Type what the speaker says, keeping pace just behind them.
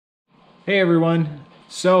Hey everyone.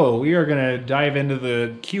 So we are gonna dive into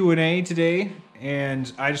the Q&A today,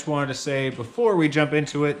 and I just wanted to say before we jump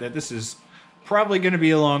into it that this is probably gonna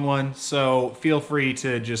be a long one, so feel free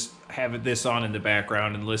to just have this on in the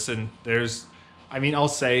background and listen. I'll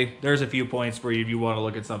say there's a few points where you want to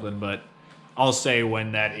look at something, but I'll say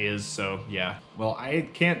when that is, so yeah. Well, I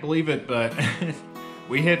can't believe it, but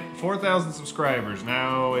we hit 4,000 subscribers.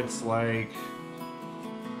 Now it's like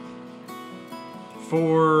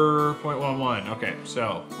 4.11. Okay,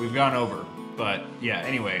 so we've gone over. But yeah,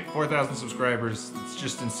 anyway, 4,000 subscribers. It's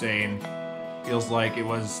just insane. Feels like it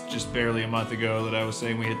was just barely a month ago that I was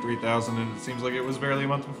saying we hit 3,000, and it seems like it was barely a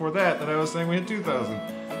month before that I was saying we hit 2,000.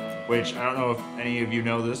 Which, I don't know if any of you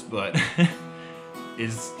know this, but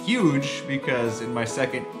is huge because in my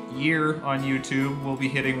second year on YouTube, we'll be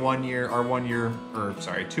hitting 2-year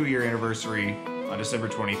anniversary on December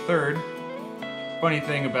 23rd. Funny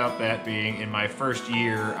thing about that being, in my first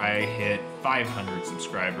year, I hit 500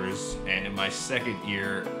 subscribers, and in my second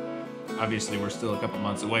year, obviously we're still a couple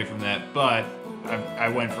months away from that, but I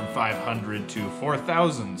went from 500 to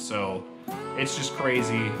 4,000, so it's just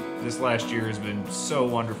crazy. This last year has been so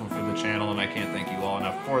wonderful for the channel, and I can't thank you all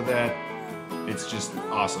enough for that. It's just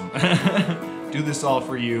awesome. Do this all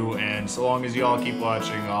for you, and so long as you all keep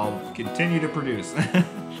watching, I'll continue to produce.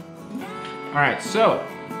 Alright, so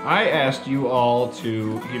I asked you all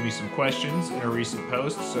to give me some questions in a recent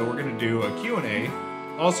post, so we're going to do a Q&A.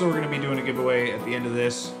 Also, we're going to be doing a giveaway at the end of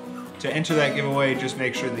this. To enter that giveaway, just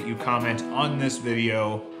make sure that you comment on this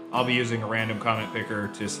video. I'll be using a random comment picker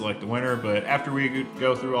to select the winner, but after we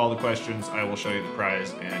go through all the questions, I will show you the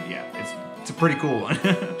prize, and yeah, it's a pretty cool one.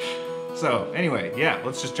 So, anyway, yeah,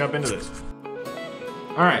 let's just jump into this.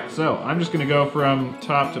 Alright, so I'm just going to go from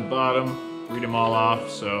top to bottom, read them all off,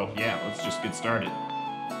 so yeah, let's just get started.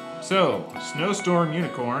 So, Snowstorm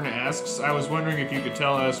Unicorn asks, I was wondering if you could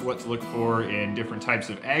tell us what to look for in different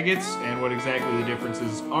types of agates and what exactly the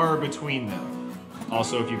differences are between them.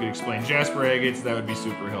 Also, if you could explain jasper agates, that would be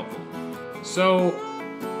super helpful. So,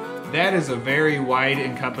 that is a very wide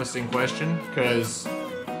encompassing question because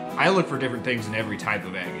I look for different things in every type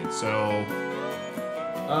of agate. So,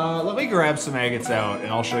 let me grab some agates out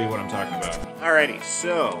and I'll show you what I'm talking about. Alrighty,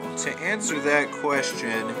 so to answer that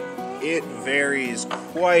question, it varies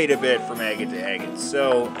quite a bit from agate to agate.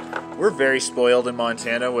 So we're very spoiled in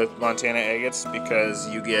Montana with Montana agates because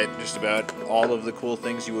you get just about all of the cool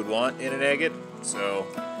things you would want in an agate. So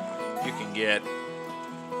you can get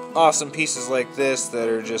awesome pieces like this that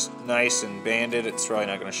are just nice and banded. It's probably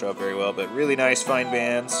not going to show up very well, but really nice fine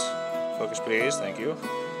bands. Focus please, thank you.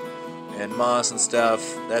 And moss and stuff,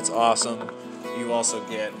 that's awesome. You also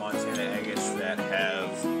get Montana agates that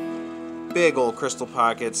have big old crystal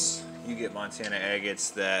pockets. You get Montana agates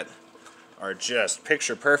that are just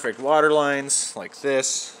picture-perfect water lines, like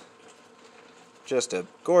this. Just a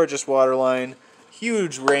gorgeous water line,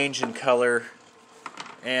 huge range in color,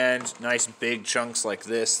 and nice big chunks like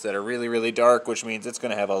this that are really, really dark, which means it's going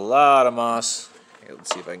to have a lot of moss. Here,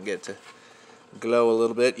 let's see if I can get to glow a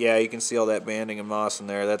little bit. Yeah, you can see all that banding and moss in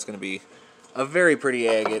there. That's going to be a very pretty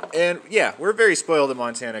agate. And yeah, we're very spoiled in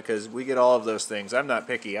Montana because we get all of those things. I'm not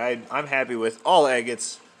picky. I'm happy with all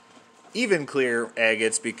agates, even clear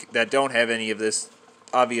agates that don't have any of this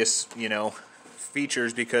obvious,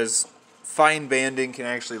 features, because fine banding can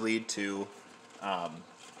actually lead to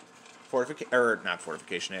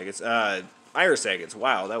fortification agates, iris agates.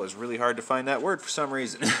 Wow, that was really hard to find that word for some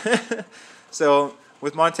reason. So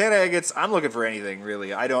with Montana agates, I'm looking for anything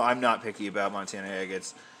really. I'm not picky about Montana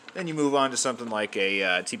agates. Then you move on to something like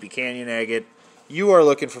a Teepee Canyon agate. You are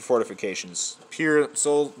looking for fortifications.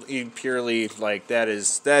 Purely like that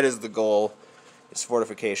is the goal. It's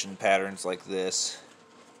fortification patterns like this.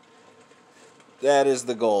 That is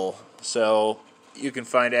the goal. So you can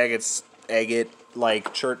find agate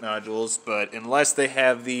like chert nodules, but unless they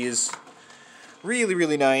have these really,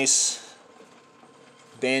 really nice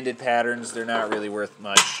banded patterns, they're not really worth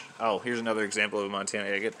much. Oh, here's another example of a Montana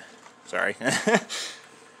agate. Sorry.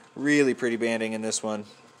 Really pretty banding in this one.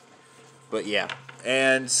 But yeah,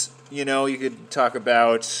 and you could talk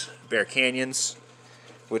about Bear Canyons,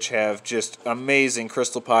 which have just amazing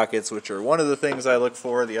crystal pockets, which are one of the things I look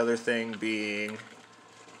for. The other thing being,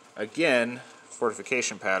 again,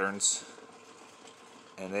 fortification patterns,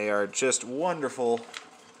 and they are just wonderful.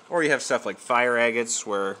 Or you have stuff like fire agates,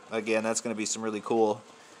 where, again, that's going to be some really cool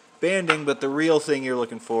banding, but the real thing you're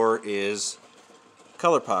looking for is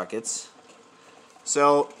color pockets.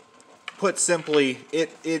 So, put simply,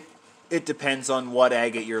 it depends on what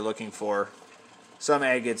agate you're looking for. Some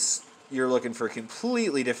agates, you're looking for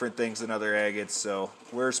completely different things than other agates, so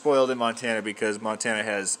we're spoiled in Montana because Montana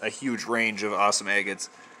has a huge range of awesome agates.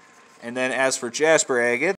 And then as for jasper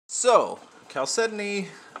agate, so chalcedony,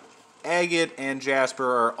 agate, and jasper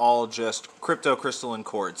are all just cryptocrystalline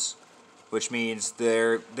quartz, which means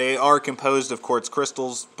they are composed of quartz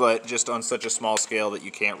crystals, but just on such a small scale that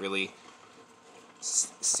you can't really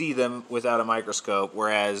see them without a microscope,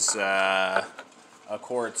 whereas a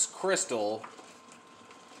quartz crystal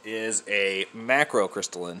is a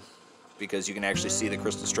macrocrystalline, because you can actually see the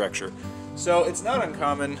crystal structure. So it's not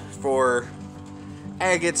uncommon for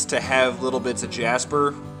agates to have little bits of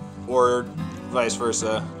jasper, or vice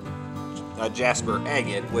versa, a jasper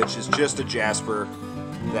agate, which is just a jasper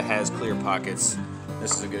that has clear pockets.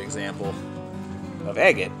 This is a good example of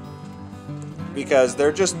agate, because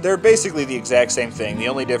they're basically the exact same thing. The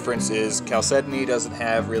only difference is chalcedony doesn't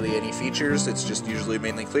have really any features. It's just usually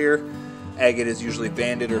mainly clear. Agate is usually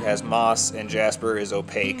banded or has moss, and jasper is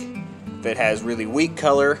opaque. If it has really weak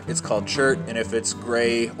color, it's called chert, and if it's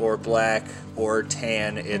gray or black or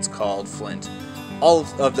tan, it's called flint. All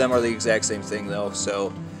of them are the exact same thing though,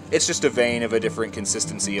 so it's just a vein of a different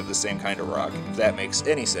consistency of the same kind of rock, if that makes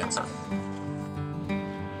any sense.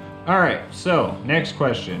 Alright, so next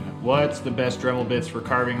question. What's the best Dremel bits for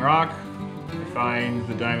carving rock? I find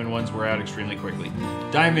the diamond ones wear out extremely quickly.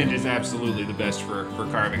 Diamond is absolutely the best for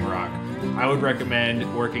carving rock. I would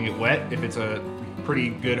recommend working it wet if it's a pretty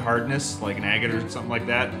good hardness, like an agate or something like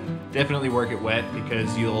that. Definitely work it wet,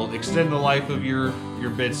 because you'll extend the life of your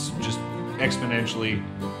bits just exponentially.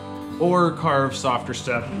 Or carve softer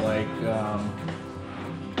stuff like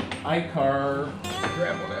I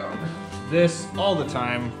grab one out. This all the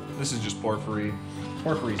time. This is just porphyry.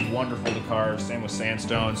 Porphyry is wonderful to carve. Same with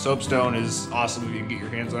sandstone. Soapstone is awesome if you can get your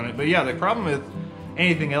hands on it. But yeah, the problem with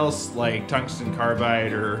anything else like tungsten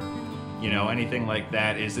carbide or anything like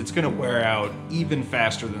that is it's going to wear out even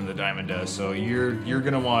faster than the diamond does. So you're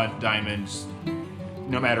going to want diamonds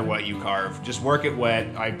no matter what you carve. Just work it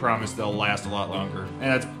wet. I promise they'll last a lot longer.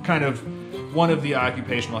 And that's kind of one of the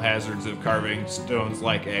occupational hazards of carving stones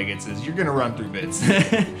like agates is you're going to run through bits.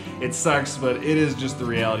 It sucks, but it is just the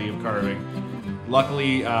reality of carving.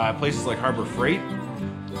 Luckily, places like Harbor Freight,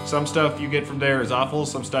 some stuff you get from there is awful,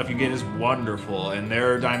 some stuff you get is wonderful, and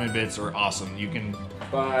their diamond bits are awesome. You can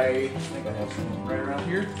buy, I think I have some right around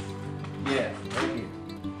here. Yeah, right here.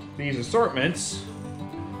 These assortments,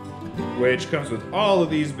 which comes with all of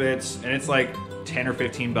these bits, and it's like 10 or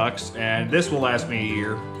 15 bucks, and this will last me a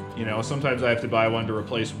year. Sometimes I have to buy one to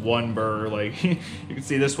replace one burr. Like, you can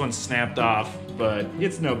see this one's snapped off, but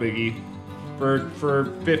it's no biggie.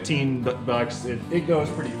 For 15 bucks, it goes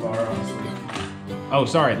pretty far, honestly. Oh,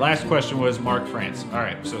 sorry, last question was Mark France. All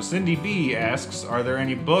right, so Cindy B asks, are there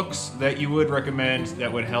any books that you would recommend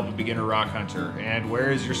that would help a beginner rock hunter? And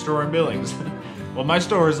where is your store in Billings? Well, my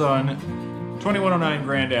store is on 2109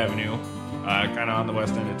 Grand Avenue, kind of on the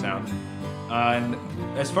west end of town. And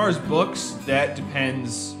as far as books, that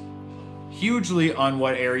depends hugely on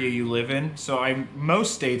what area you live in. So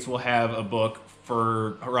most states will have a book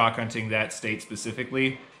for rock hunting that state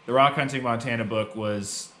specifically. The Rock Hunting Montana book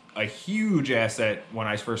was a huge asset when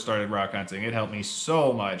I first started rock hunting. It helped me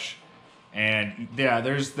so much. And yeah,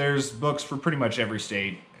 there's books for pretty much every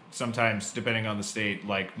state. Sometimes, depending on the state,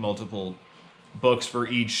 like multiple books for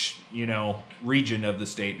each, region of the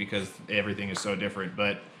state, because everything is so different.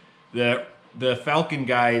 But the Falcon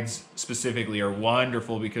guides specifically are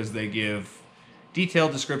wonderful because they give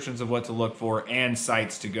detailed descriptions of what to look for and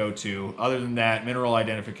sites to go to. Other than that, mineral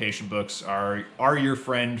identification books are your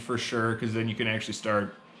friend for sure, because then you can actually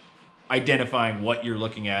start identifying what you're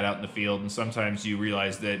looking at out in the field, and sometimes you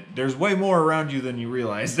realize that there's way more around you than you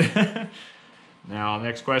realized. Now,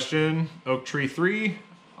 next question, Oak Tree 3.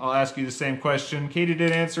 I'll ask you the same question Katie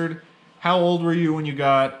did answered. How old were you when you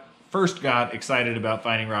first got excited about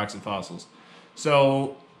finding rocks and fossils?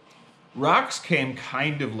 So, rocks came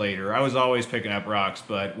kind of later. I was always picking up rocks,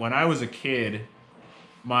 but when I was a kid,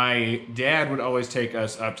 my dad would always take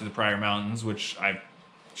us up to the Pryor Mountains, which I've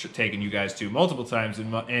taken you guys to multiple times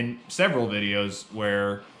in several videos,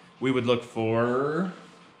 where we would look for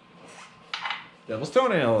devil's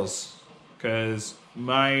toenails, because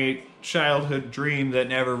my childhood dream that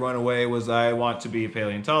never went away was I want to be a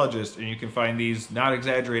paleontologist, and you can find these, not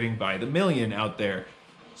exaggerating, by the million out there.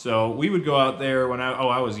 So we would go out there when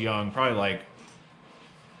I was young, probably like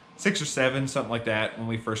 6 or 7, something like that, when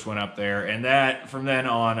we first went up there. And from then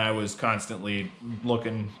on, I was constantly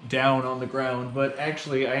looking down on the ground. But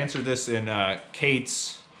actually, I answered this in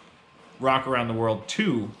Kate's Rock Around the World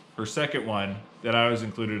 2, her second one, that I was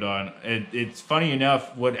included on. It's funny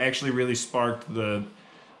enough, what actually really sparked the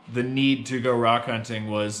need to go rock hunting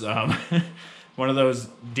was when one of those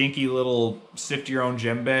dinky little sift your own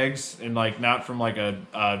gem bags, and like not from like a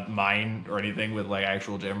mine or anything with like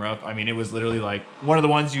actual gem rough. I mean, it was literally like one of the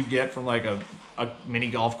ones you get from like a mini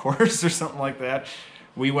golf course or something like that.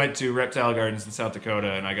 We went to Reptile Gardens in South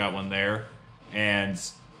Dakota, and I got one there, and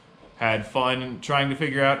had fun trying to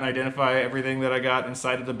figure out and identify everything that I got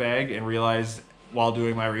inside of the bag, and realized while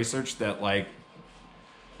doing my research that like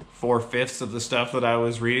 4/5 of the stuff that I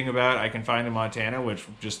was reading about I can find in Montana, which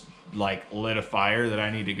just like lit a fire that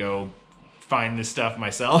I need to go find this stuff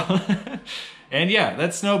myself. And yeah,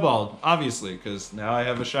 that snowballed, obviously, because now I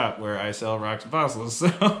have a shop where I sell rocks and fossils.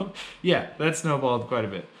 So yeah, that snowballed quite a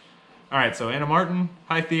bit. All right, so Anna Martin,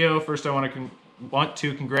 hi Theo. First, I want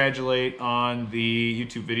to congratulate on the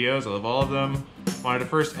YouTube videos. I love all of them. Wanted to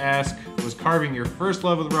first ask, was carving your first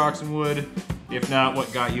love with rocks and wood? If not,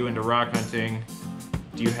 what got you into rock hunting?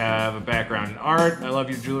 Do you have a background in art? I love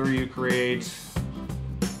your jewelry you create.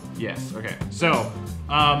 Yes, okay. So,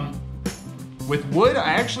 with wood,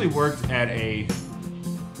 I actually worked at a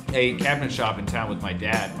cabinet shop in town with my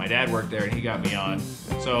dad. My dad worked there and he got me on.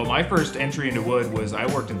 So my first entry into wood was I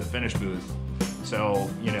worked in the finish booth. So,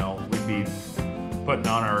 you know, we'd be putting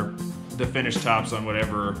on the finish tops on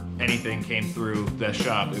whatever anything came through the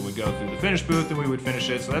shop. It would go through the finish booth and we would finish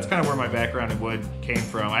it. So that's kind of where my background in wood came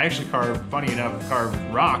from. I actually funny enough, carved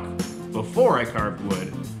rock before I carved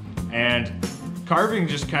wood. And carving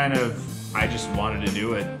just kind of, I just wanted to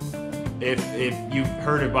do it. If you've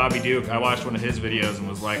heard of Bobby Duke, I watched one of his videos and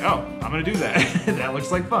was like, oh, I'm gonna do that. That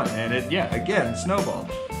looks like fun. And it, yeah, again,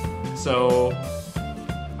 snowballed. So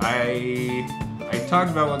I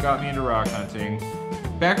talked about what got me into rock hunting.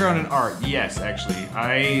 Background in art, yes, actually.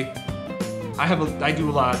 I do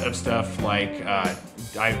a lot of stuff like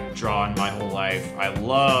I've drawn my whole life. I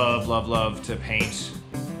love to paint.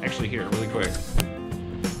 Actually, here, really quick.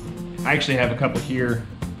 I actually have a couple here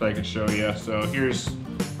that I could show you. So here's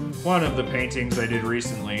one of the paintings I did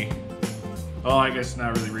recently. Oh, I guess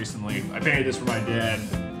not really recently. I painted this for my dad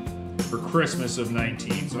for Christmas of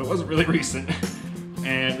 19, so it wasn't really recent.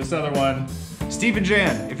 And this other one, Steve and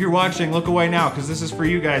Jan, if you're watching, look away now, because this is for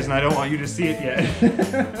you guys and I don't want you to see it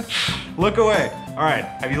yet. Look away. All right,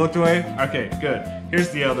 have you looked away? Okay, good. Here's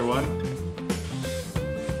the other one.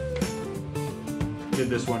 Did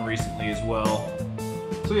this one recently as well.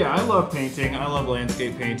 So yeah, I love painting. I love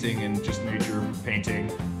landscape painting and just nature painting.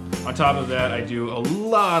 On top of that, I do a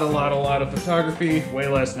lot of photography. Way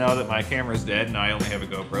less now that my camera's dead and I only have a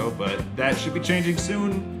GoPro, but that should be changing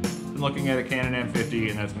soon. I'm looking at a Canon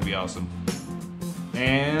M50 and that's gonna be awesome.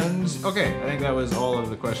 And, okay, I think that was all of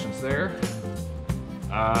the questions there.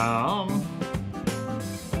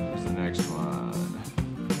 What's the next one?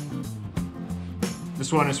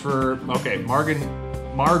 This one is for, okay,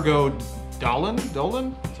 Margot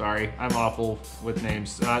Dolan? Sorry, I'm awful with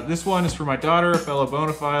names. This one is for my daughter, a fellow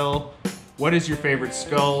bonophile. What is your favorite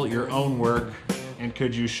skull, your own work, and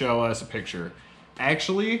could you show us a picture?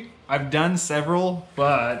 Actually, I've done several,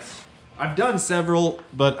 but I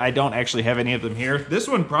don't actually have any of them here. This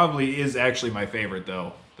one probably is actually my favorite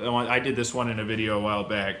though. I did this one in a video a while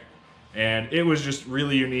back, and it was just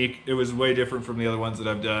really unique. It was way different from the other ones that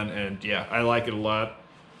I've done, and yeah, I like it a lot.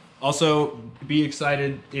 Also, be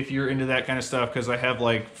excited if you're into that kind of stuff, because I have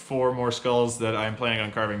like 4 more skulls that I'm planning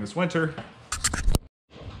on carving this winter.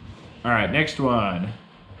 All right, next one.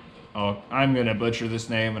 Oh, I'm gonna butcher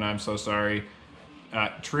this name, and I'm so sorry.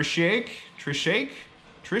 Trishik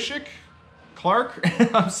Clark?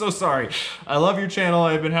 I'm so sorry. I love your channel.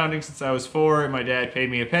 I've been hounding since I was 4, and my dad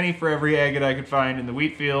paid me a penny for every agate I could find in the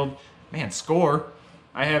wheat field. Man, score.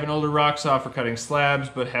 I have an older rock saw for cutting slabs,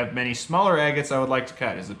 but have many smaller agates I would like to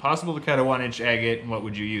cut. Is it possible to cut a 1-inch agate, and what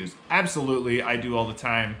would you use? Absolutely, I do all the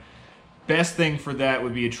time. Best thing for that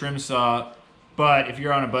would be a trim saw, but if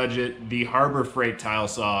you're on a budget, the Harbor Freight tile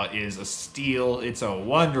saw is a steal. It's a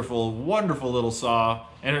wonderful, wonderful little saw,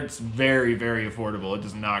 and it's very, very affordable. It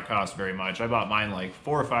does not cost very much. I bought mine like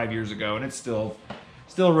 4 or 5 years ago, and it's still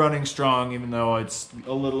running strong, even though it's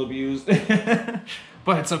a little abused.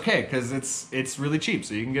 But it's okay, because it's really cheap,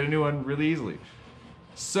 so you can get a new one really easily.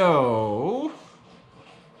 So,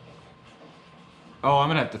 oh, I'm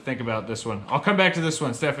gonna have to think about this one. I'll come back to this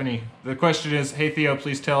one, Stephanie. The question is, hey Theo,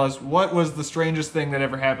 please tell us, what was the strangest thing that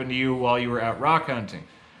ever happened to you while you were out rock hunting?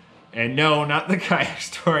 And no, not the kayak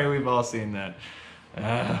story, we've all seen that.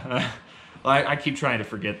 I keep trying to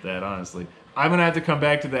forget that, honestly. I'm gonna have to come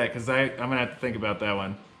back to that, because I'm gonna have to think about that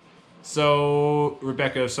one. So,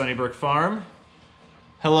 Rebecca of Sunnybrook Farm.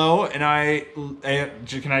 Hello, and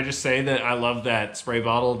can I just say that I love that spray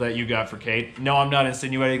bottle that you got for Kate? No, I'm not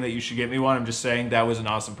insinuating that you should get me one. I'm just saying that was an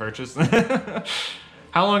awesome purchase.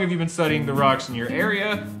 How long have you been studying the rocks in your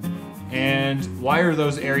area? And why are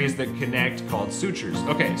those areas that connect called sutures?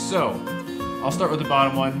 Okay, so I'll start with the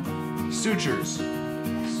bottom one. Sutures.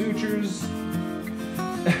 Sutures.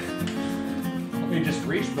 Let me just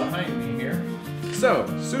reach behind me here. So,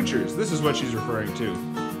 sutures. This is what she's referring to.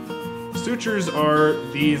 Sutures are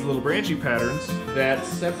these little branchy patterns that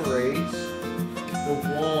separate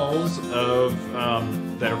the walls of,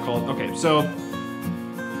 that are called, okay, so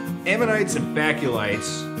ammonites and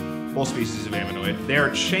baculites, both species of ammonoid, they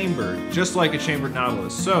are chambered, just like a chambered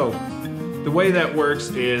nautilus. So the way that works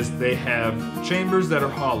is they have chambers that are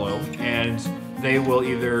hollow, and they will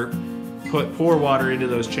either pour water into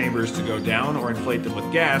those chambers to go down, or inflate them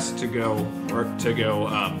with gas to go,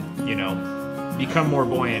 you know, become more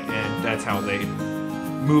buoyant, and that's how they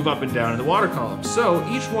move up and down in the water column. So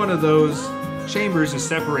each one of those chambers is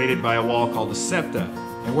separated by a wall called a septa,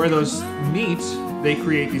 and where those meet, they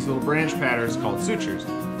create these little branch patterns called sutures.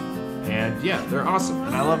 And yeah, they're awesome,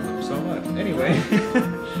 and I love them so much. Anyway,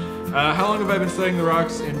 how long have I been studying the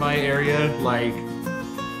rocks in my area? Like,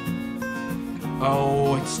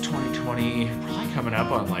 oh, it's 2020, probably coming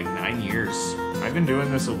up on like 9 years. I've been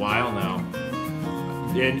doing this a while now.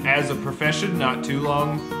 And as a profession, not too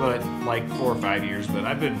long, but like 4 or 5 years. But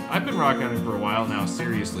I've been rock hunting for a while now,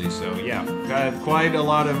 seriously. So yeah, got quite a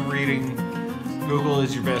lot of reading. Google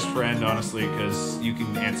is your best friend, honestly, because you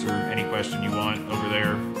can answer any question you want over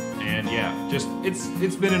there. And yeah, just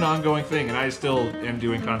it's been an ongoing thing, and I still am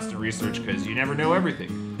doing constant research because you never know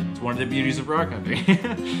everything. It's one of the beauties of rock hunting.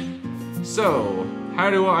 So,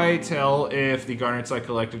 how do I tell if the garnets I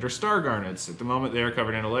collected are star garnets? At the moment, they are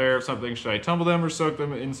covered in a layer of something. Should I tumble them or soak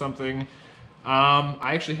them in something?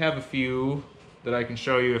 I actually have a few that I can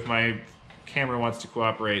show you if my camera wants to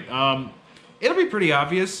cooperate. It'll be pretty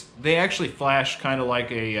obvious. They actually flash kind of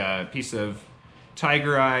like a piece of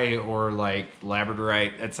tiger eye or like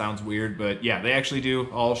labradorite. That sounds weird, but yeah, they actually do.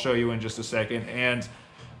 I'll show you in just a second. And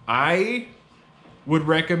I would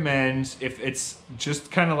recommend, if it's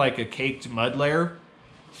just kind of like a caked mud layer,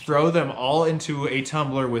 throw them all into a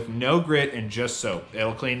tumbler with no grit and just soap.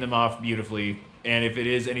 It'll clean them off beautifully. And if it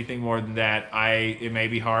is anything more than that, it may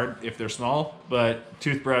be hard if they're small, but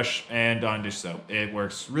toothbrush and Dawn dish soap. It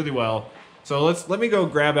works really well. So let me go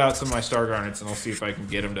grab out some of my star garnets, and I'll see if I can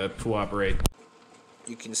get them to cooperate.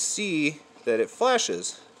 You can see that it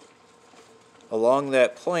flashes along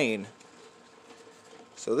that plane.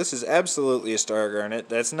 So this is absolutely a star garnet.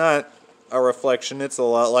 That's not a reflection. It's a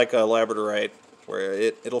lot like a labradorite, where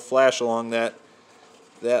it'll flash along that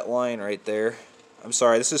line right there. I'm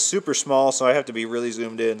sorry, this is super small, so I have to be really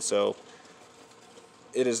zoomed in, so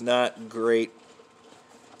it is not great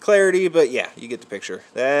clarity, but yeah, you get the picture.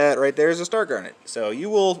 That right there is a star garnet, so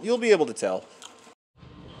you'll be able to tell.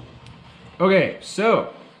 Okay,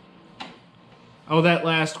 so, oh, that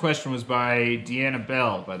last question was by Deanna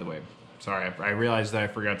Bell, by the way. Sorry, I realized that I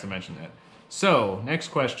forgot to mention that. So, next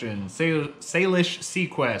question, Salish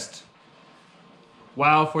Sequest.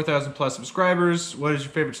 Wow, 4,000 plus subscribers. What is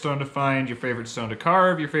your favorite stone to find, your favorite stone to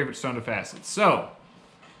carve, your favorite stone to facet? So,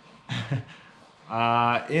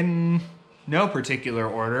 in no particular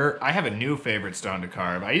order, I have a new favorite stone to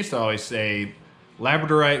carve. I used to always say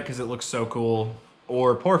labradorite because it looks so cool,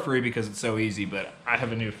 or porphyry because it's so easy, but I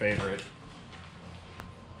have a new favorite.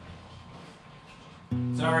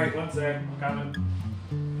 Sorry, one sec, I'm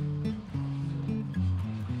coming.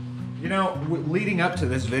 You know, leading up to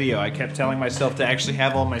this video, I kept telling myself to actually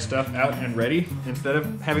have all my stuff out and ready instead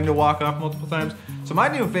of having to walk off multiple times. So my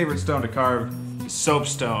new favorite stone to carve is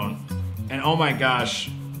soapstone. And oh my gosh,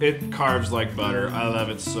 it carves like butter. I love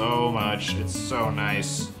it so much. It's so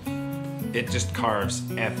nice. It just carves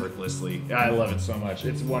effortlessly. I love it so much.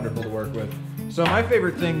 It's wonderful to work with. So my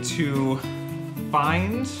favorite thing to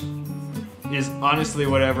find is honestly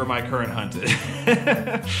whatever my current hunt is.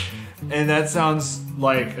 And that sounds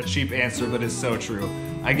like a cheap answer, but it's so true.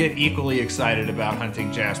 I get equally excited about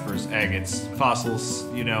hunting jaspers, agates,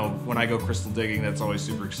 fossils. You know, when I go crystal digging, that's always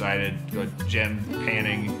super excited. Go gem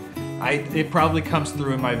panning. It probably comes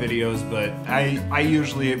through in my videos, but I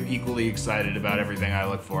usually am equally excited about everything I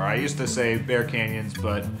look for. I used to say Bear Canyons,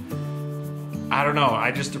 but I don't know.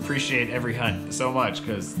 I just appreciate every hunt so much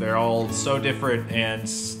because they're all so different,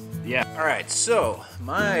 and yeah. Alright, so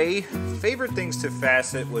my favorite things to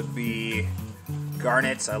facet would be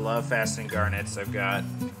garnets. I love faceting garnets. I've got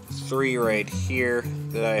 3 right here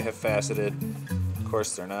that I have faceted. Of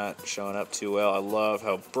course, they're not showing up too well. I love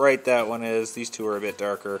how bright that one is. These 2 are a bit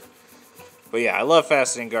darker. But yeah, I love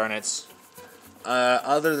faceting garnets.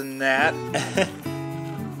 Other than that,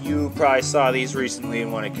 you probably saw these recently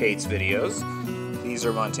in one of Kate's videos. These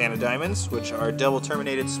are Montana Diamonds, which are double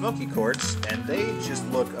terminated smoky quartz, and they just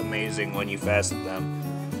look amazing when you facet them.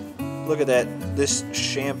 look at that. This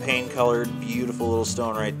champagne-colored, beautiful little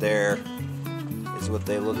stone right there is what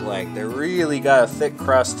they look like. They really got a thick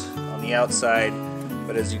crust on the outside,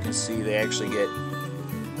 but as you can see, they actually get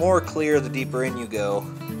more clear the deeper in you go.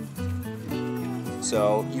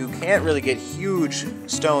 So you can't really get huge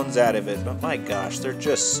stones out of it, but my gosh, they're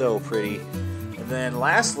just so pretty. And then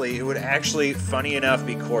lastly, it would actually, funny enough,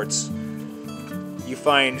 be quartz. You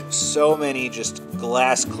find so many just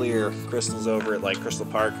glass clear crystals over at like Crystal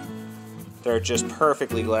Park. They're just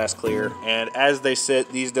perfectly glass clear, and as they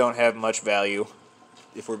sit, these don't have much value,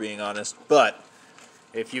 if we're being honest. But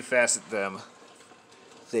if you facet them,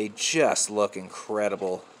 they just look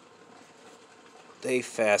incredible. They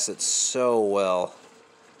facet so well.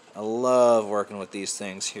 I love working with these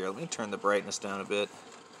things. Here, let me turn the brightness down a bit.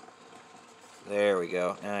 There we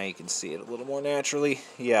go. Now you can see it a little more naturally.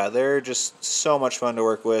 Yeah, they're just so much fun to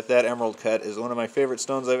work with. That emerald cut is one of my favorite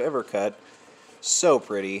stones I've ever cut. So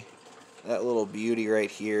pretty. That little beauty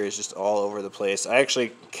right here is just all over the place. I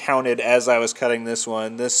actually counted as I was cutting this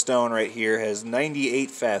one. This stone right here has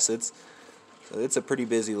 98 facets. So it's a pretty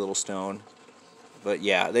busy little stone. But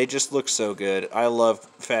yeah, they just look so good. I love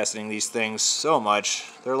faceting these things so much.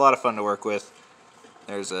 They're a lot of fun to work with.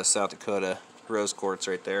 There's a South Dakota rose quartz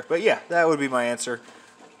right there. But yeah, that would be my answer.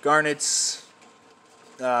 Garnets,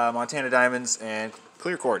 Montana diamonds, and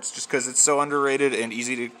clear quartz, just because it's so underrated and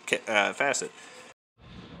easy to facet.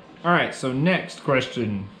 All right, so next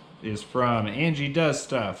question is from Angie Does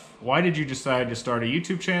Stuff. Why did you decide to start a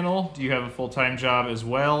YouTube channel? Do you have a full-time job as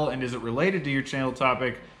well? And is it related to your channel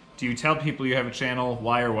topic? Do you tell people you have a channel?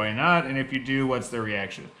 Why or why not? And if you do, what's their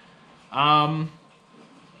reaction? I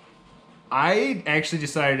actually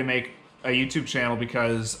decided to make a YouTube channel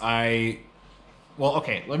because well,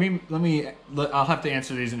 okay, I'll have to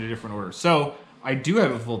answer these in a different order. So I do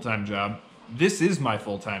have a full-time job. This is my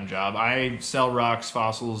full-time job. I sell rocks,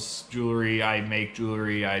 fossils, jewelry. I make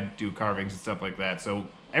jewelry. I do carvings and stuff like that. So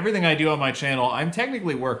everything I do on my channel, I'm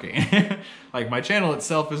technically working. Like, my channel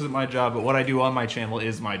itself isn't my job, but what I do on my channel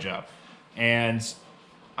is my job. And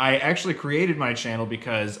I actually created my channel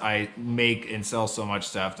because I make and sell so much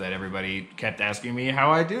stuff that everybody kept asking me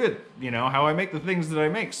how I do it, you know, how I make the things that I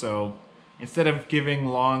make. So instead of giving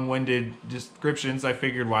long-winded descriptions, I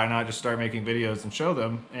figured why not just start making videos and show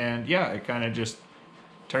them. And yeah, it kind of just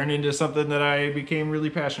turned into something that I became really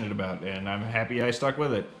passionate about, and I'm happy I stuck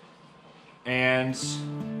with it. And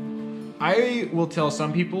I will tell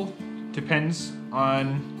some people, depends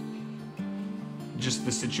on just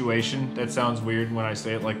the situation. That sounds weird when I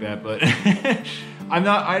say it like that, but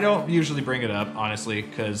I don't usually bring it up, honestly,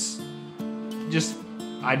 because just,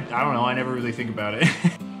 I don't know, I never really think about it.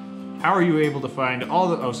 How are you able to find all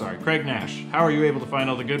the, Craig Nash. How are you able to find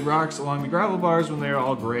all the good rocks along the gravel bars when they're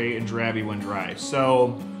all gray and drabby when dry?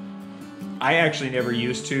 So, I actually never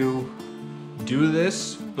used to do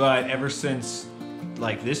this, but ever since,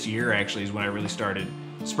 like, this year actually is when I really started.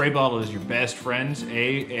 Spray bottle is your best friend,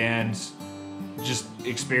 and just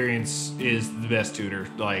experience is the best tutor.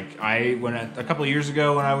 Like, a couple of years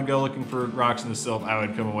ago when I would go looking for rocks in the silt, I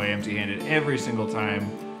would come away empty-handed every single time.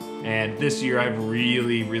 And this year I've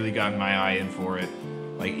really, really gotten my eye in for it.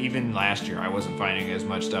 Like, even last year I wasn't finding as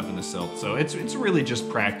much stuff in the silt. So it's really just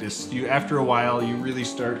practice. After a while, you really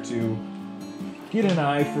start to get an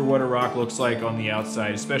eye for what a rock looks like on the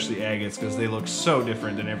outside, especially agates, because they look so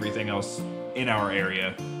different than everything else in our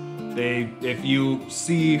area. If you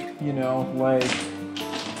see, you know, like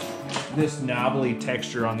this knobbly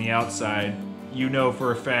texture on the outside, you know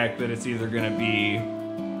for a fact that it's either gonna be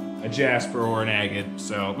a jasper or an agate,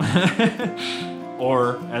 so,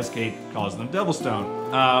 or as Kate calls them, devilstone.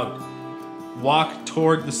 Walk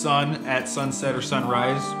toward the sun at sunset or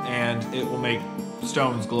sunrise, and it will make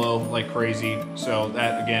stones glow like crazy. So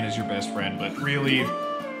that, again, is your best friend. But really,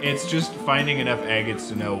 it's just finding enough agates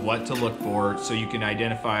to know what to look for so you can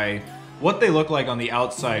identify what they look like on the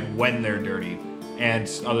outside when they're dirty. And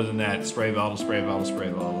other than that, spray bottle, spray bottle,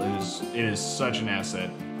 spray bottle. It is such an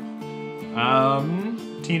asset.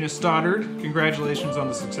 Tina Stoddard, congratulations on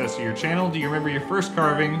the success of your channel. Do you remember your first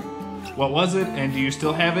carving? What was it, and do you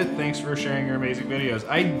still have it? Thanks for sharing your amazing videos.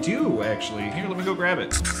 I do, actually. Here, let me go grab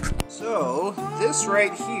it. So, this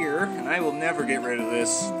right here, and I will never get rid of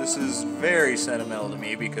this. This is very sentimental to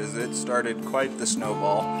me because it started quite the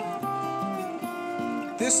snowball.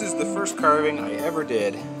 This is the first carving I ever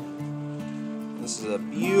did. This is a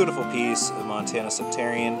beautiful piece of Montana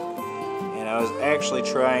Septarian, and I was actually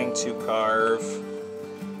trying to carve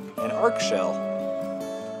an arc shell.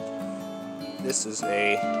 This is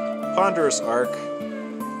a ponderous arc,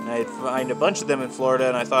 and I'd find a bunch of them in Florida,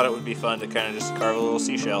 and I thought it would be fun to kind of just carve a little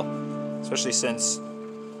seashell, especially since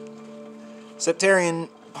Septarian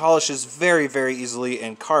polishes very, very easily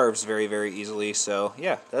and carves very, very easily. So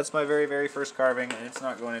yeah, that's my very, very first carving, and it's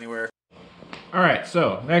not going anywhere. Alright,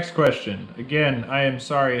 so next question. Again, I am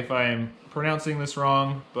sorry if I am pronouncing this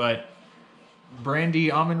wrong, but Brandy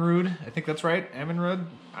Amenrud, I think that's right, Amenrud?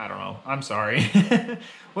 I don't know, I'm sorry.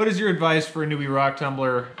 What is your advice for a newbie rock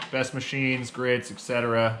tumbler? Best machines, grits,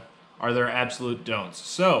 etc.? Are there absolute don'ts?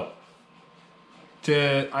 So,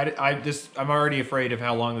 I'm already afraid of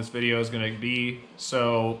how long this video is going to be,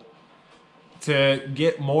 so to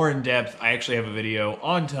get more in depth, I actually have a video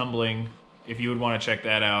on tumbling. If you would want to check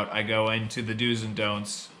that out, I go into the do's and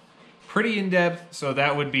don'ts pretty in depth, so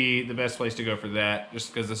that would be the best place to go for that,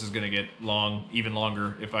 just because this is going to get long, even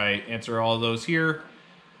longer if I answer all of those here.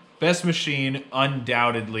 Best machine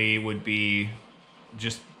undoubtedly would be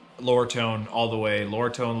just lower tone all the way. Lower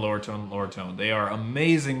tone, lower tone, lower tone. They are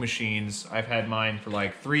amazing machines. I've had mine for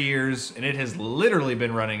like 3 years, and it has literally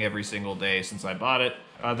been running every single day since I bought it.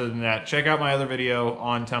 Other than that, check out my other video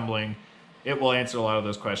on tumbling. It will answer a lot of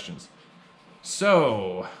those questions.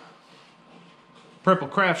 So, Purple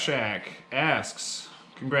Craft Shack asks,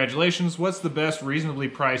 congratulations, what's the best reasonably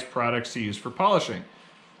priced products to use for polishing?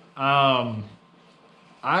 I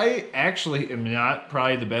actually am not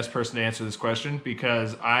probably the best person to answer this question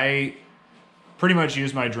because I pretty much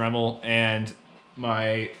use my Dremel and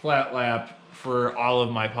my flat lap for all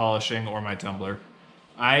of my polishing or my tumbler.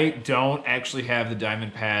 I don't actually have the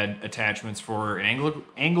diamond pad attachments for an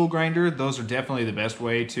angle grinder. Those are definitely the best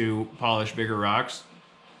way to polish bigger rocks.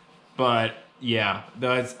 But yeah,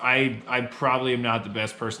 I probably am not the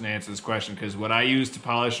best person to answer this question because what I use to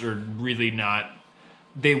polish are really not,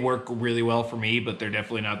 they work really well for me, but they're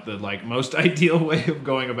definitely not the most ideal way of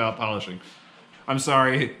going about polishing. I'm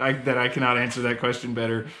sorry that I cannot answer that question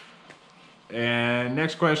better. And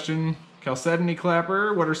next question, Chalcydony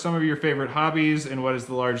Clapper, what are some of your favorite hobbies and what is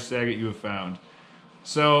the largest agate you have found?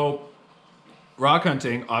 So, rock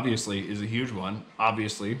hunting, obviously, is a huge one,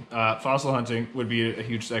 obviously. Fossil hunting would be a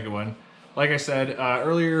huge second one. Like I said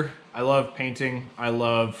earlier, I love painting, I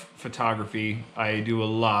love photography. I do a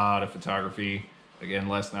lot of photography. Again,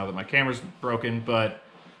 less now that my camera's broken, but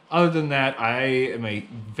other than that, I am a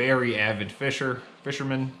very avid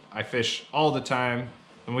fisherman. I fish all the time.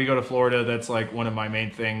 When we go to Florida, that's like one of my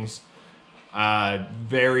main things.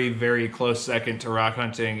 Very, very close second to rock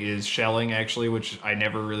hunting is shelling, actually, which I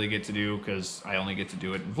never really get to do because I only get to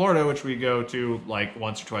do it in Florida, which we go to like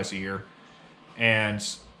once or twice a year. And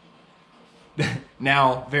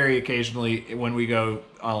now, very occasionally, when we go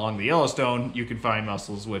along the Yellowstone, you can find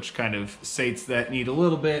mussels, which kind of sates that need a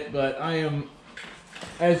little bit, but I am,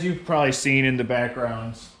 as you've probably seen in the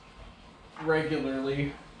background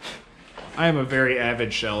regularly, I am a very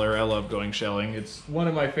avid sheller. I love going shelling. It's one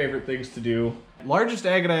of my favorite things to do. Largest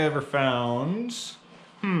agate I ever found,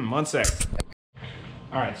 one sec.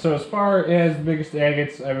 All right, so as far as the biggest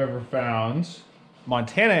agates I've ever found,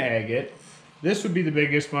 Montana agate. This would be the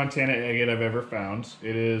biggest Montana agate I've ever found.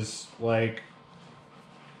 It is like,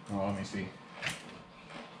 oh, let me see.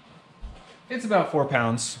 It's about 4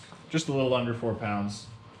 pounds, just a little under 4 pounds.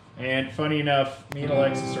 And funny enough, me and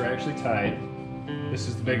Alexis are actually tied. This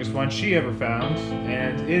is the biggest one she ever found,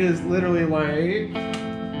 and it is literally like,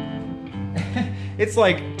 it's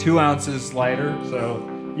like 2 ounces lighter. So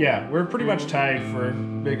yeah, we're pretty much tied for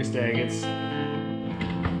biggest agates.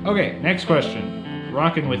 Okay, next question.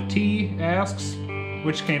 Rockin' with T asks,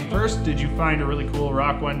 which came first? Did you find a really cool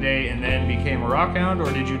rock one day and then became a rock hound, or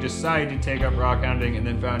did you decide to take up rock hounding and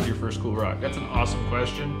then found your first cool rock? That's an awesome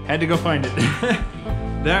question. Had to go find it.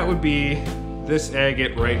 That would be this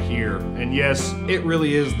agate right here. And yes, it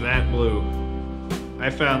really is that blue. I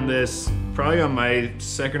found this probably on my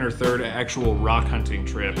second or third actual rock hunting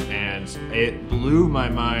trip, and it blew my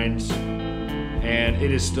mind. And it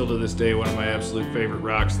is still to this day one of my absolute favorite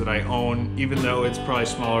rocks that I own, even though it's probably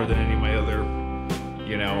smaller than any of my other,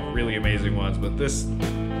 you know, really amazing ones. But this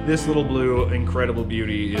little blue incredible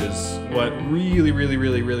beauty is what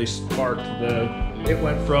really sparked it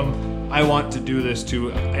went from I want to do this to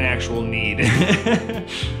an actual need.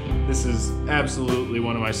 This is absolutely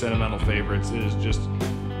one of my sentimental favorites. It is just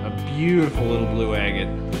a beautiful little blue agate.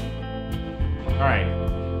 All right.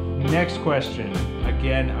 Next question.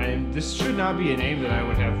 Again, this should not be a name that I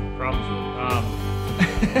would have problems with.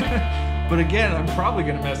 But again, I'm probably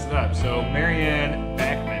going to mess it up. So Marianne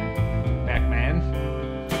definitely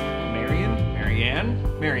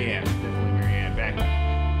Marianne Backman.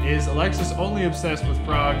 Is Alexis only obsessed with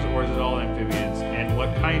frogs, or is it all amphibians? And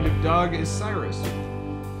what kind of dog is Cyrus?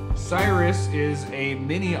 Cyrus is a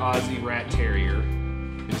mini Aussie rat terrier.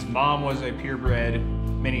 His mom was a purebred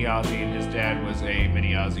mini Aussie, and his dad was a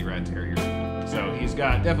mini Aussie rat terrier. So he's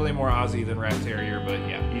got definitely more Aussie than Rat Terrier, but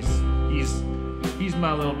yeah, he's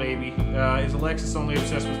my little baby. Is Alexis only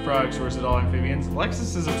obsessed with frogs or is it all amphibians?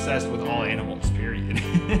 Alexis is obsessed with all animals, period.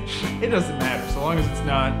 It doesn't matter, so long as it's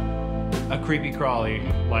not a creepy crawly.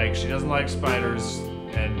 Like, she doesn't like spiders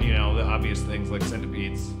and, you know, the obvious things like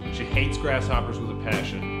centipedes. She hates grasshoppers with a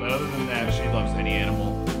passion, but other than that, she loves any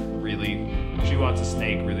animal, really. She wants a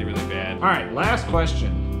snake really, really bad. All right, last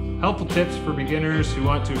question. Helpful tips for beginners who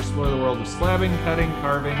want to explore the world of slabbing, cutting,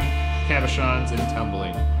 carving, cabochons, and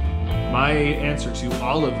tumbling. My answer to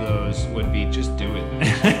all of those would be just do it.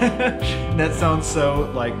 That sounds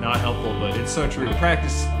so like not helpful, but it's so true.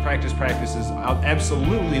 Practice, practice, practice is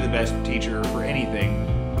absolutely the best teacher for anything.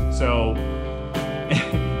 So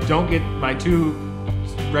don't get, my two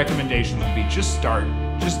recommendations would be just start,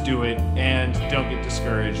 just do it, and don't get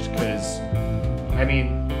discouraged because, I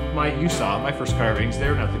mean, you saw my first carvings,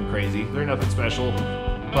 they're nothing crazy, they're nothing special,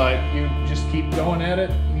 but you just keep going at it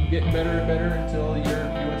and getting better and better until you're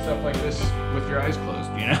doing stuff like this with your eyes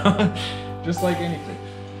closed, you know? Just like anything.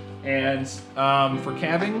 And for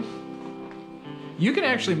calving, you can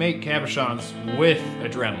actually make cabochons with a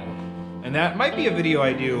Dremel. And that might be a video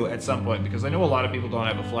I do at some point because I know a lot of people don't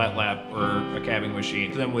have a flat lap or a calving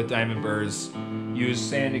machine. Them with diamond burrs, use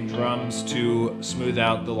sanding drums to smooth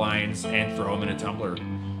out the lines and throw them in a tumbler.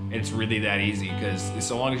 It's really that easy because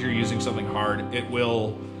so long as you're using something hard, it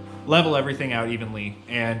will level everything out evenly.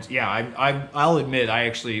 And yeah, I'll admit, I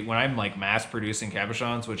actually, when I'm like mass producing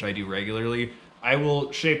cabochons, which I do regularly, I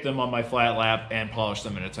will shape them on my flat lap and polish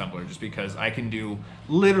them in a tumbler just because I can do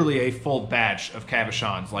literally a full batch of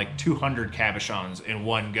cabochons, like 200 cabochons in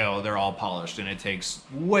one go. They're all polished and it takes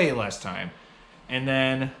way less time. And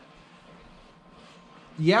then,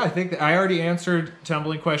 yeah, I think that I already answered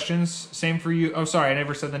tumbling questions. Same for you. Oh, sorry, I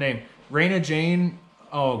never said the name. Raina Jane.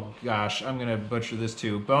 Oh gosh, I'm gonna butcher this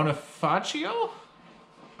too. Bonifacio?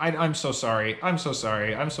 I'm so sorry. I'm so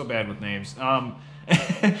sorry. I'm so bad with names.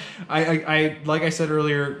 I like I said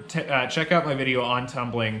earlier, check out my video on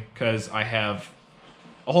tumbling because I have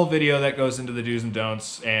a whole video that goes into the do's and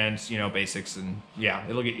don'ts and, you know, basics, and yeah,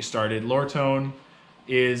 it'll get you started. Lortone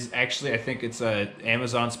is actually, I think it's a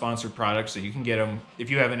Amazon sponsored product, so you can get them if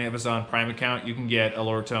you have an Amazon Prime account. You can get a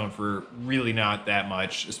Lortone for really not that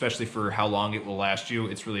much, especially for how long it will last you.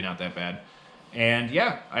 It's really not that bad. And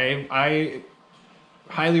yeah, I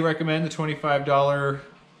highly recommend the $25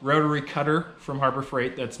 rotary cutter from Harbor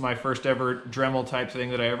Freight. That's my first ever Dremel type thing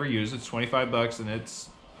that I ever used. It's 25 bucks and it's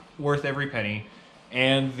worth every penny.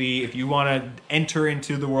 And if you want to enter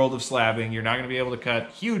into the world of slabbing, you're not going to be able to cut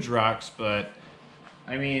huge rocks, but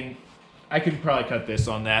I mean, I could probably cut this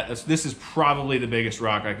on that. This is probably the biggest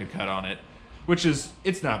rock I could cut on it, which is,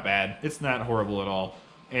 it's not bad. It's not horrible at all.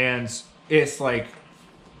 And it's like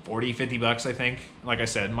 40, 50 bucks, I think. Like I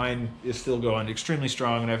said, mine is still going extremely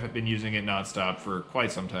strong and I've been using it nonstop for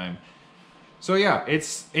quite some time. So yeah,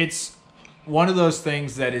 it's one of those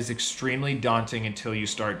things that is extremely daunting until you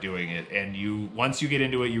start doing it. And once you get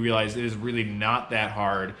into it, you realize it is really not that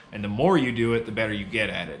hard. And the more you do it, the better you get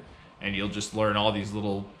at it. And you'll just learn all these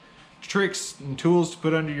little tricks and tools to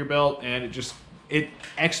put under your belt, and it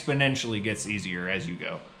exponentially gets easier as you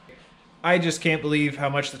go. I just can't believe how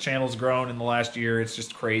much the channel's grown in the last year. It's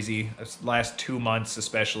just crazy. This last 2 months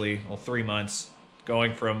especially, well, 3 months,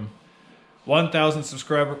 going from 1,000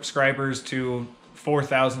 subscribers to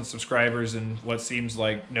 4,000 subscribers in what seems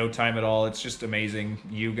like no time at all. It's just amazing.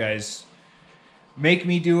 You guys make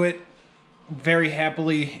me do it very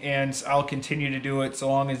happily, and I'll continue to do it so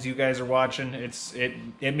long as you guys are watching.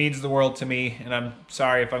 It means the world to me, and I'm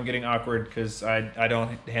sorry if I'm getting awkward because I don't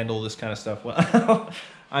handle this kind of stuff well.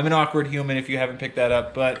 I'm an awkward human if you haven't picked that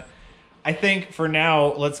up, but I think for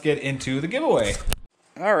now, let's get into the giveaway.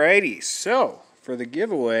 Alrighty, so for the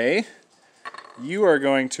giveaway, you are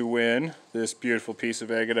going to win this beautiful piece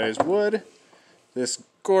of agatized wood, this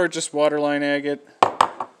gorgeous waterline agate,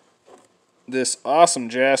 this awesome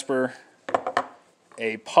jasper,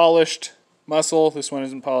 a polished mussel. This one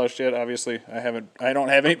isn't polished yet, obviously. I don't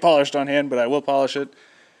have any polished on hand, but I will polish it.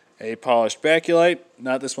 A polished baculite,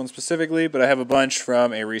 not this one specifically, but I have a bunch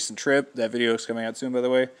from a recent trip. That video is coming out soon, by the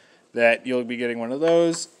way, that you'll be getting one of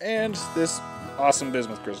those, and this awesome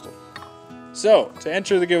bismuth crystal. So, to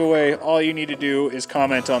enter the giveaway, all you need to do is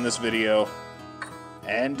comment on this video,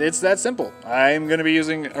 and it's that simple. I'm going to be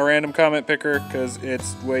using a random comment picker because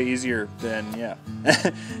it's way easier than,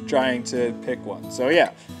 trying to pick one. So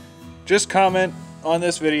yeah, just comment on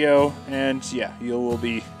this video, and yeah, you will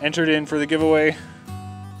be entered in for the giveaway.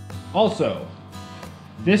 Also,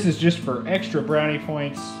 this is just for extra brownie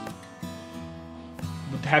points.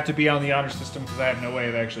 Would have to be on the honor system because I have no way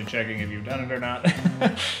of actually checking if you've done it or not.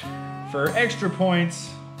 for extra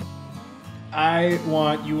points, I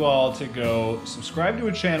want you all to go subscribe to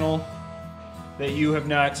a channel that you have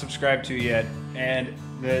not subscribed to yet, and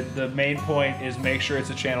the main point is make sure it's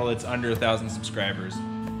a channel that's under 1,000 subscribers.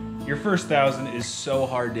 Your first 1,000 is so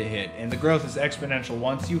hard to hit, and the growth is exponential.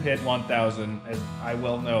 Once you hit 1,000, as I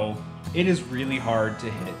well know, it is really hard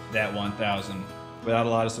to hit that 1,000 without a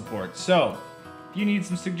lot of support. So, if you need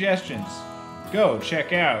some suggestions, go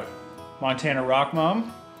check out Montana Rock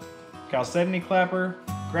Mom, Chalcydony Clapper,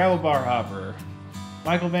 Gravel Bar Hopper,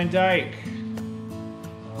 Michael Van Dyke.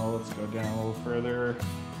 Oh, let's go down a little further.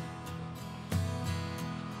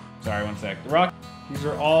 Sorry, one sec. The Rock. These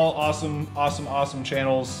are all awesome, awesome, awesome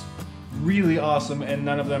channels. Really awesome, and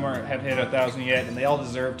none of them have hit 1,000 yet, and they all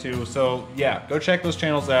deserve to. So yeah, go check those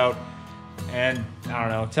channels out, and I don't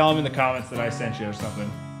know, tell them in the comments that I sent you or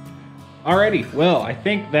something. Alrighty, well, I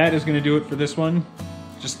think that is going to do it for this one.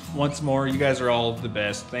 Just once more, you guys are all the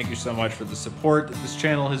best. Thank you so much for the support that this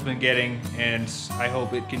channel has been getting, and I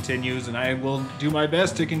hope it continues, and I will do my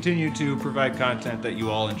best to continue to provide content that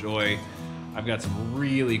you all enjoy. I've got some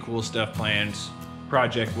really cool stuff planned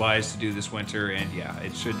project-wise to do this winter, and yeah,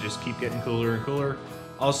 it should just keep getting cooler and cooler.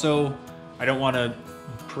 Also, I don't want to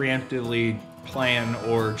preemptively plan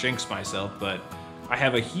or jinx myself, but I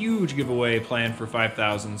have a huge giveaway planned for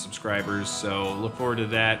 5,000 subscribers, so look forward to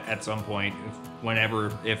that at some point,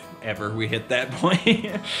 if ever we hit that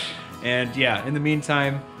point. And yeah, in the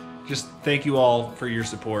meantime, just thank you all for your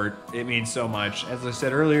support. It means so much. As I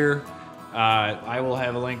said earlier, I will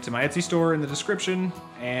have a link to my Etsy store in the description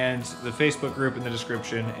and the Facebook group in the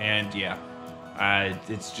description, and yeah,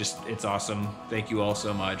 it's awesome. Thank you all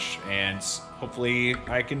so much, and hopefully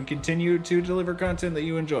I can continue to deliver content that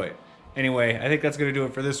you enjoy. Anyway, I think that's going to do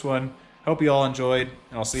it for this one. Hope you all enjoyed,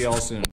 and I'll see you all soon.